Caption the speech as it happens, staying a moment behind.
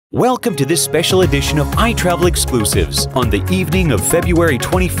Welcome to this special edition of iTravel Exclusives. On the evening of February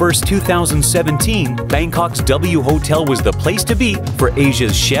 21st, 2017, Bangkok's W Hotel was the place to be for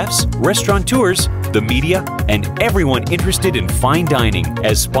Asia's chefs, restaurateurs, the media, and everyone interested in fine dining,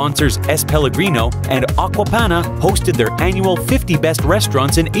 as sponsors S.Pellegrino and Aquapana hosted their annual 50 Best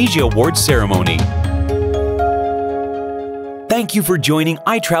Restaurants in Asia Awards ceremony. Thank you for joining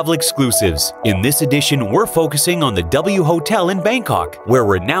iTravel Exclusives. In this edition, we're focusing on the W Hotel in Bangkok, where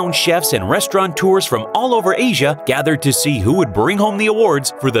renowned chefs and restaurateurs from all over Asia gathered to see who would bring home the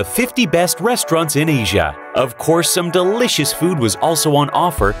awards for the 50 best restaurants in Asia. Of course, some delicious food was also on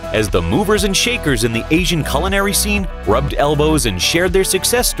offer as the movers and shakers in the Asian culinary scene rubbed elbows and shared their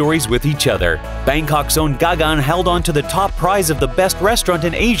success stories with each other. Bangkok's own Gagan held on to the top prize of the best restaurant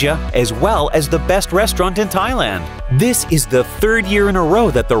in Asia as well as the best restaurant in Thailand. This is the third year in a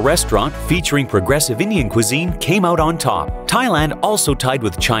row that the restaurant, featuring progressive Indian cuisine, came out on top. Thailand also tied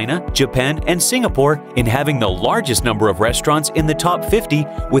with China, Japan, and Singapore in having the largest number of restaurants in the top 50,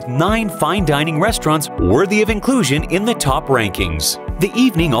 with 9 fine dining restaurants worthy of inclusion in the top rankings. The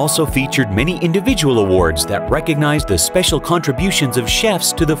evening also featured many individual awards that recognized the special contributions of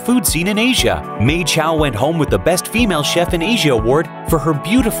chefs to the food scene in Asia. Mei Chow went home with the Best Female Chef in Asia award for her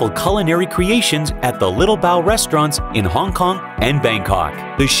beautiful culinary creations at the Little Bao restaurants in Hong Kong and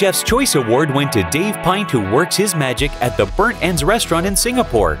Bangkok. The Chef's Choice Award went to Dave Pint, who works his magic at the Burnt Ends restaurant in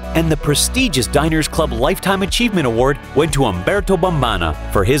Singapore. And the prestigious Diners Club Lifetime Achievement Award went to Umberto Bombana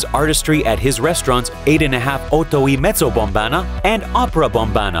for his artistry at his restaurants 8.5 Otoi Mezzo Bombana and Opera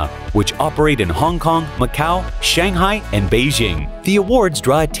Bombana, which operate in Hong Kong, Macau, Shanghai, and Beijing. The awards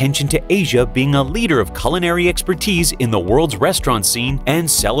draw attention to Asia being a leader of culinary expertise in the world's restaurant scene and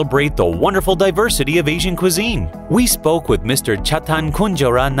celebrate the wonderful diversity of Asian cuisine. We spoke with Mr. Chatan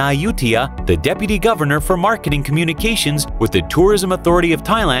Kunjara Nayutia, the Deputy Governor for Marketing Communications with the Tourism Authority of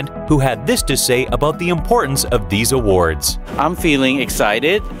Thailand, who had this to say about the importance of these awards. I'm feeling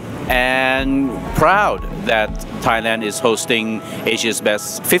excited and proud that Thailand is hosting Asia's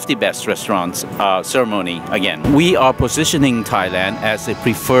 50 Best Restaurants ceremony again. We are positioning Thailand as a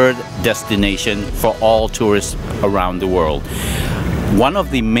preferred destination for all tourists around the world. One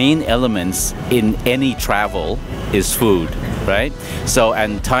of the main elements in any travel is food, right?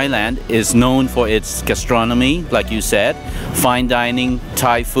 And Thailand is known for its gastronomy, like you said, fine dining,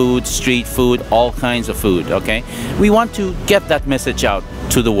 Thai food, street food, all kinds of food, okay? We want to get that message out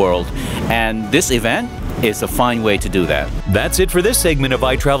to the world, and this event is a fine way to do that. That's it for this segment of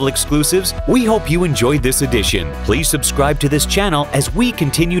iTravel Exclusives. We hope you enjoyed this edition. Please subscribe to this channel as we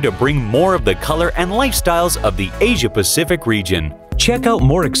continue to bring more of the color and lifestyles of the Asia-Pacific region. Check out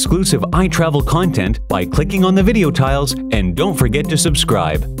more exclusive iTravel content by clicking on the video tiles, and don't forget to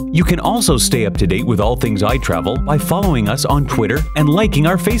subscribe. You can also stay up to date with all things iTravel by following us on Twitter and liking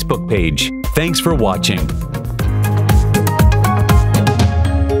our Facebook page. Thanks for watching.